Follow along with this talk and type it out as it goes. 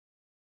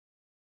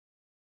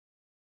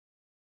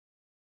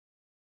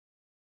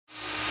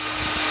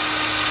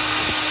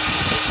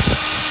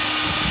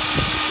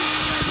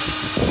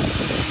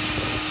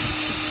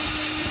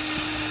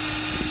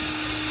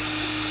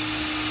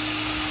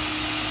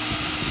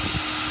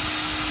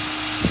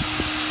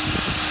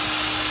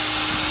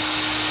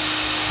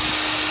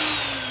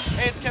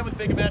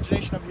Big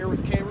Imagination. I'm here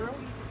with K-Room,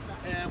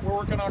 and we're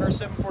working on our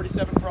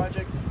 747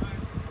 project.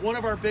 One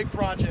of our big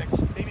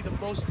projects, maybe the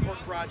most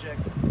important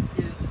project,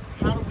 is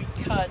how do we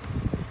cut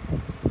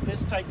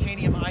this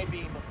titanium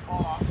I-beam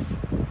off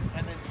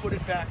and then put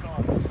it back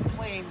on. This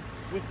plane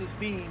with this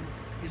beam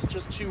is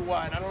just too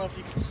wide. I don't know if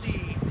you can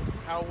see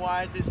how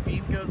wide this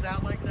beam goes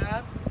out like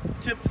that.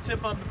 Tip to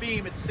tip on the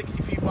beam, it's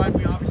 60 feet wide.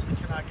 We obviously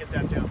cannot get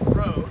that down the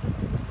road.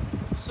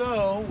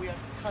 So we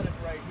have to cut it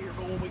right here.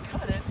 But when we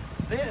cut it,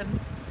 then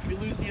we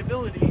lose the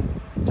ability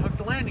to hook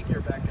the landing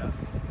gear back up.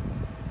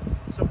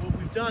 So what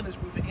we've done is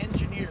we've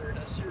engineered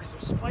a series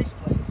of splice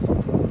plates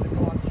that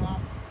go on top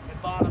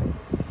and bottom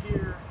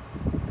here,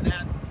 and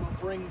that will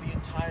bring the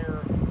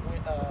entire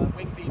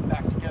wing beam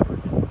back together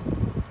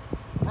again.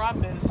 The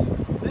problem is,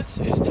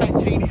 this is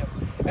titanium,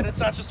 and it's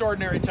not just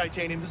ordinary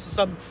titanium. This is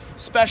some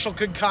special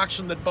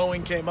concoction that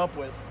Boeing came up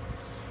with.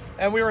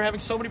 And we were having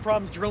so many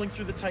problems drilling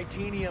through the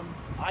titanium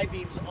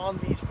I-beams on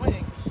these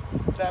wings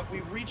that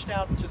we reached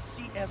out to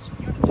CS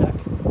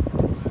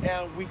Unitec,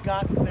 and we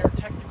got their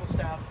technical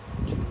staff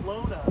to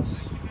loan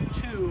us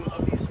 2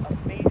 of these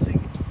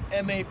amazing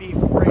MAB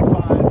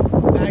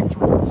 485 mag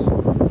drills.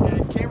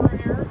 And K-Room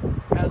here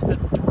has been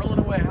drilling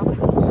away. How many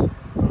holes?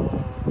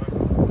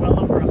 Well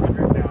over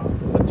 100 now.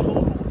 The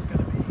total is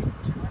going to be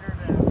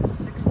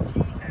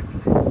 216, I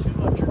believe.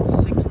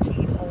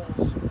 216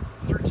 holes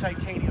through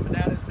titanium, and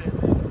that has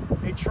been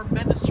a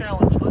tremendous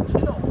challenge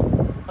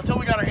until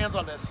we got our hands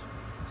on this.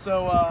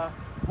 So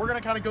we're going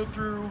to kind of go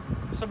through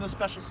some of the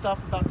special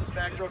stuff about this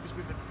mag drill because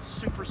we've been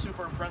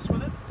super impressed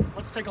with it.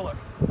 Let's take a look.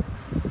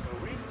 So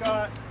we've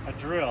got a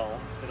drill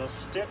that'll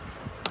stick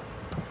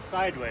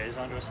sideways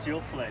onto a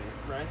steel plate,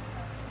 Right?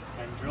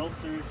 and drill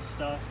through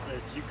stuff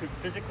that you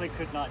physically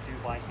could not do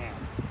by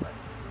hand. Right.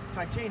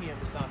 Titanium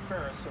is not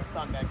ferrous, so it's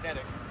not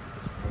magnetic.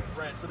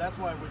 Right, so that's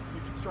why we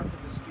constructed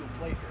this steel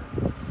plate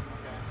here.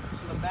 Okay.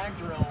 So the mag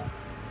drill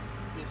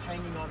is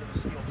hanging onto the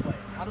steel plate.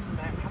 How does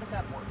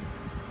that work?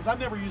 Because I've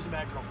never used a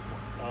mag drill before.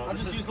 I've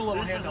just used a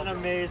little handheld. This is an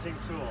amazing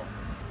tool.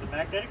 The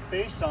magnetic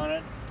base on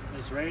it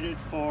is rated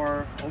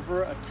for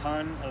over a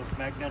ton of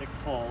magnetic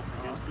pull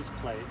against this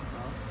plate.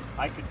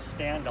 I could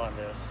stand on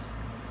this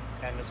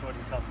and this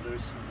wouldn't come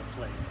loose from the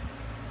plate.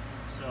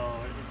 So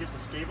it gives a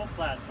stable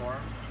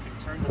platform. You can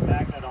turn the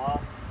magnet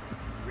off,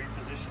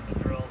 reposition the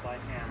drill by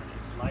hand.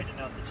 It's light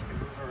enough that you can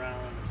move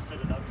around and sit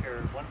it up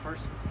here. One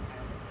person can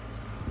handle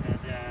this. And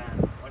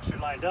then once you're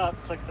lined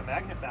up, click the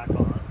magnet back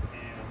on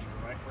and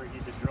you're right where you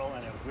need to drill,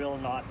 and it will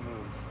not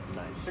move.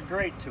 Nice. It's a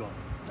great tool.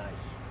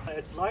 Nice.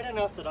 It's light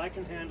enough that I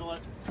can handle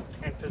it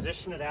and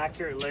position it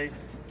accurately.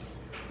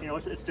 You know,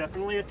 it's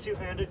definitely a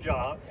two-handed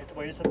job. It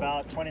weighs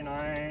about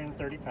 29,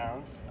 30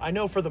 pounds. I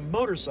know for the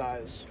motor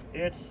size,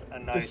 It's a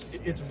nice...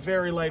 it's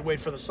very lightweight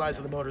for the size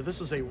of the motor.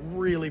 This is a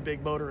really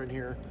big motor in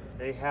here.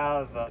 They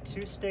have a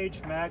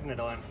 2-stage magnet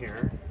on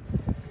here.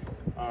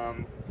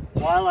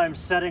 While I'm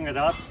setting it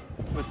up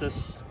with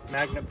this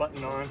magnet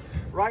button on,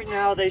 right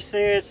now they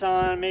say it's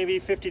on maybe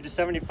 50 to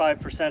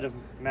 75% of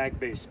mag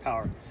base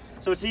power.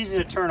 So it's easy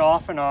to turn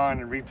off and on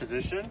and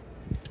reposition.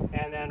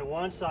 And then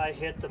once I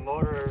hit the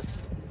motor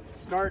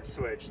start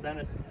switch, then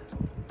it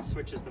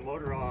switches the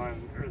motor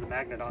on, or the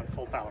magnet on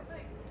full power.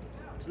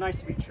 It's a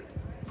nice feature.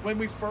 When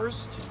we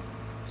first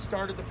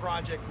started the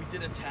project, we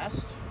did a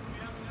test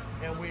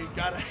and we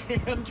got a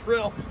hand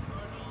drill.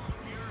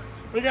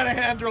 We got a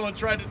hand drill and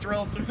tried to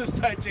drill through this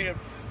titanium.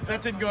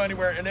 That didn't go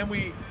anywhere. And then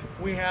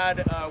we had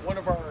one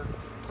of our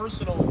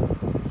personal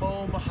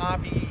home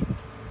hobby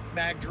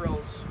mag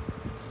drills,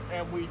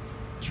 and we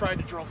tried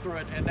to drill through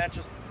it, and that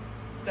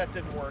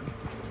didn't work.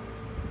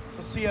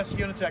 So CS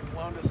Unitec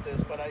loaned us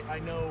this, but I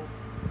know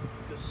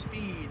the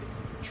speed,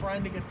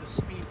 trying to get the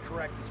speed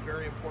correct is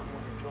very important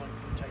when you're drilling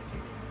through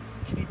titanium.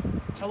 Can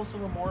you tell us a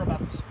little more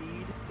about the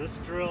speed? This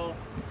drill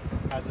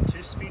has a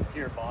 2-speed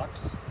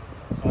gearbox,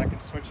 so I can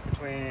switch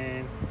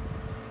between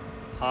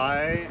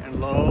high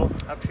and low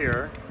up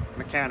here,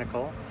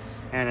 mechanical,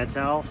 and it's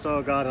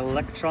also got an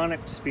electronic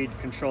speed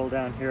control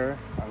down here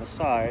on the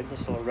side,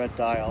 this little red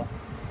dial.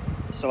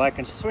 So I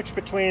can switch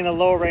between a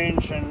low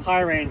range and high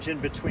range in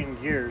between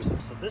gears.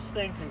 So this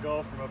thing can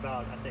go from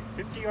about, I think,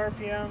 50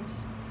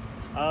 RPMs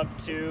up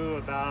to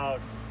about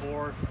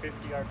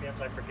 450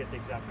 RPMs. I forget the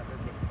exact number,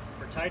 but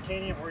for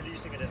titanium, we're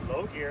using it in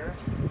low gear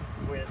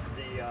with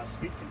the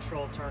speed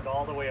control turned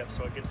all the way up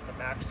so it gets the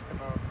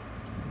maximum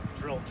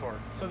drill torque.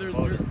 So there's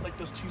like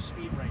those 2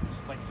 speed ranges.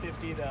 It's like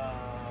 50 to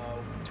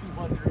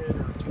 200 or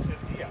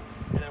 250, yeah,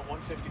 and then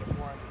 150 to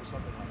 400 or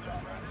something like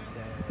that.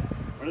 Yeah.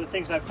 One of the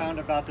things I found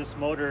about this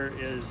motor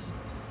is,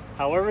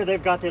 however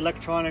they've got the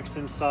electronics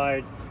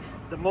inside,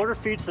 the motor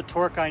feeds the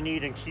torque I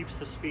need and keeps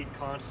the speed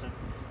constant.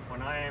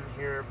 When I am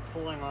here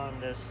pulling on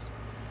this,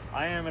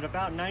 I am at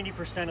about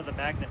 90% of the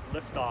magnet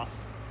liftoff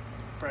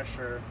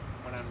pressure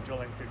when I'm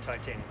drilling through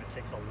titanium. It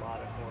takes a lot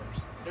of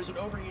force. There's an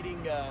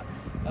overheating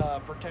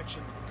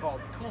protection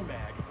called Cool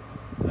Mag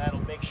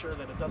that'll make sure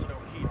that it doesn't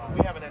overheat. But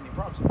we haven't had any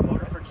problems with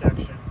Motor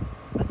protection.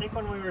 I think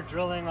when we were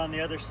drilling on the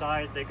other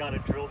side, they got a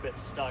drill bit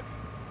stuck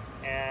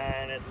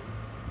and it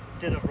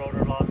did a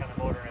rotor lock on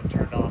the motor and it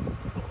turned off,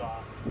 cooled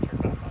off, turned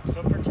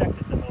so it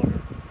protected the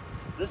motor.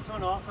 This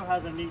one also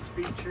has a neat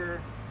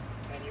feature,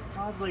 and you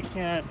probably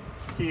can't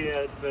see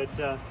it, but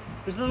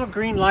there's a little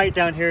green light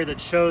down here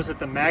that shows that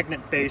the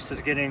magnet base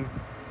is getting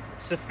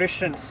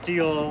sufficient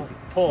steel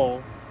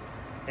pull,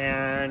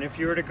 and if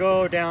you were to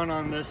go down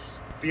on this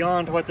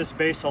beyond what this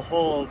base will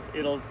hold,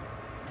 it'll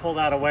pull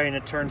that away and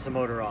it turns the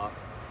motor off.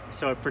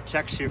 So it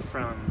protects you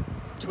from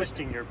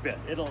twisting your bit.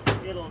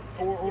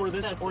 Or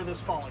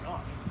this falling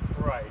off.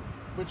 Right.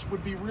 Which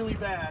would be really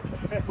bad.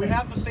 We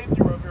have the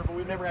safety rope here, but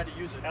we've never had to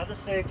use it. Now the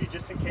safety,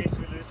 just in case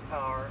we lose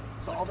power.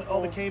 So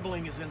all the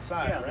cabling is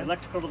inside, yeah, right? The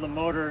electrical to the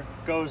motor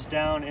goes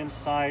down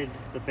inside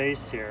the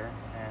base here,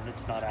 and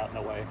it's not out in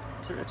the way.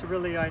 It's a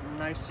really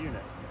nice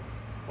unit.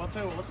 Well, I'll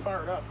tell you what, let's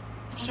fire it up.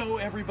 Show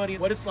everybody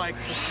what it's like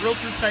to drill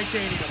through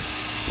titanium.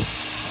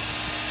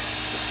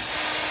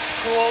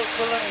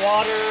 Coolant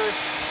water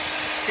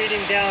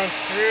feeding down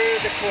through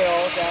the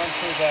quill, down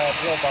through the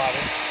drill body.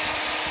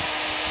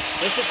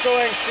 This is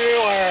going through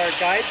our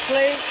guide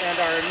plate and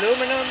our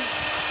aluminum.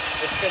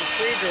 It's been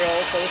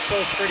pre-drilled, so this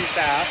goes pretty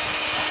fast.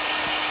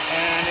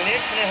 And an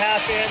inch and a half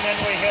in, then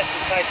we hit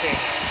the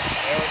titanium.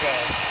 There we go.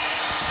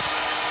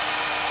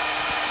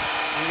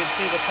 You can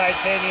see the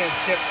titanium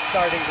chips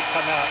starting to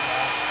come out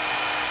now.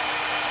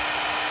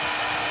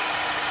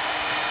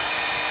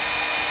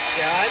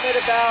 Yeah, I'm at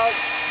about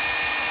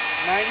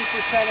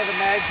 90% of the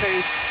mag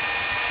base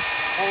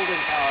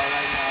holding power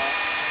right now.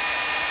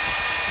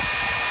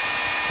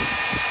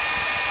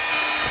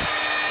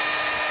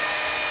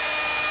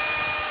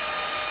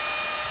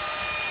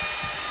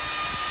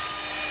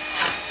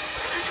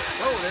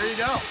 Oh, there you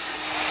go.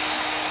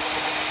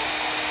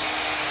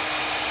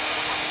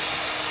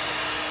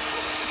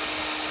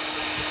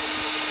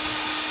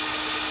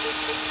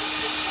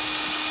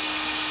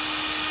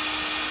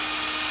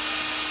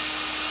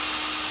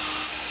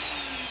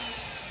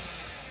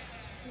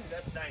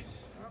 That's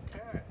nice.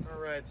 Okay. All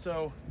right,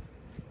 so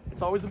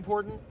it's always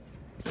important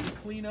to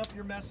clean up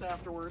your mess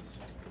afterwards.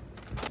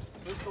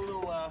 So this is the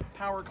little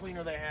power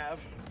cleaner they have.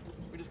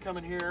 We just come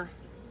in here,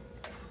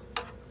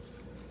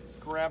 just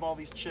grab all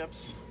these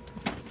chips.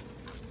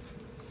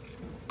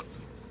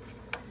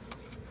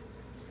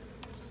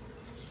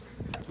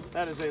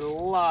 That is a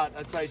lot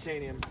of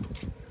titanium.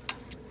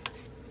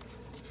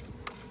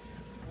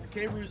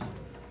 K-Roo's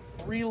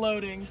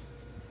reloading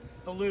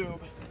the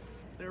lube.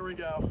 There we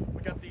go.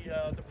 We got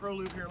the Pro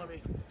Lube here.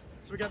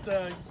 So we got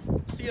the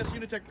CS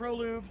Unitec Pro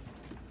Lube.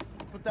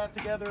 Put that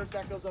together.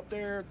 That goes up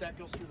there. That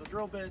goes through the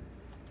drill bit.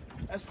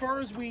 As far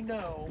as we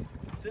know,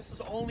 this has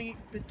only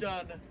been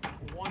done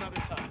one other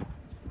time,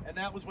 and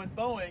that was when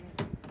Boeing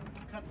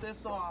cut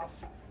this off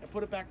and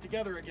put it back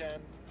together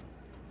again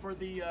for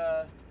the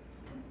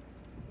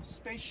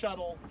space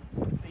shuttle,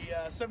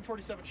 the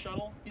 747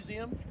 shuttle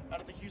museum out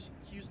at the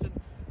Houston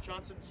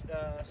Johnson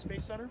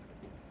Space Center.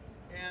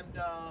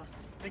 And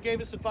they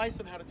gave us advice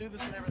on how to do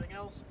this and everything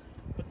else.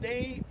 But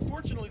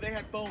fortunately, they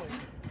had Boeing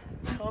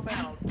come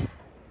out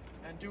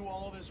and do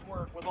all of this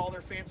work with all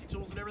their fancy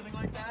tools and everything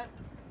like that.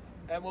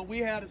 And what we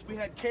had is we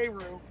had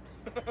K-Roo.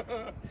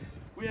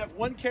 We have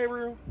one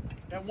K-Roo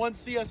and one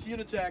CS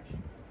Unitec,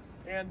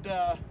 and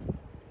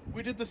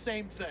we did the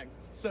same thing.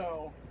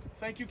 So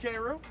thank you,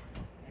 K-Roo.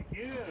 Thank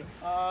you.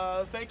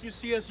 Thank you,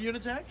 CS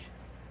Unitec.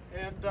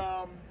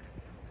 And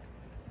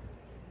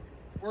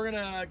we're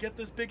gonna get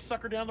this big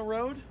sucker down the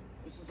road.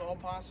 This is all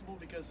possible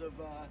because of,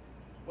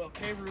 well,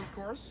 K-Roo, of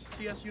course,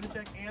 CS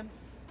Unitec, and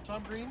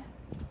Tom Green,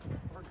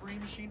 our Green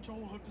Machine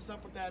Tool, hooked us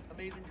up with that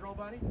amazing drill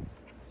body.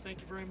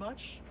 Thank you very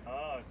much.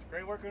 Oh, it's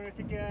great working with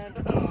you again.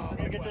 Oh, We're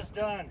gonna get this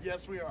done.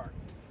 Yes, we are.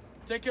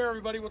 Take care,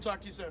 everybody. We'll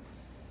talk to you soon.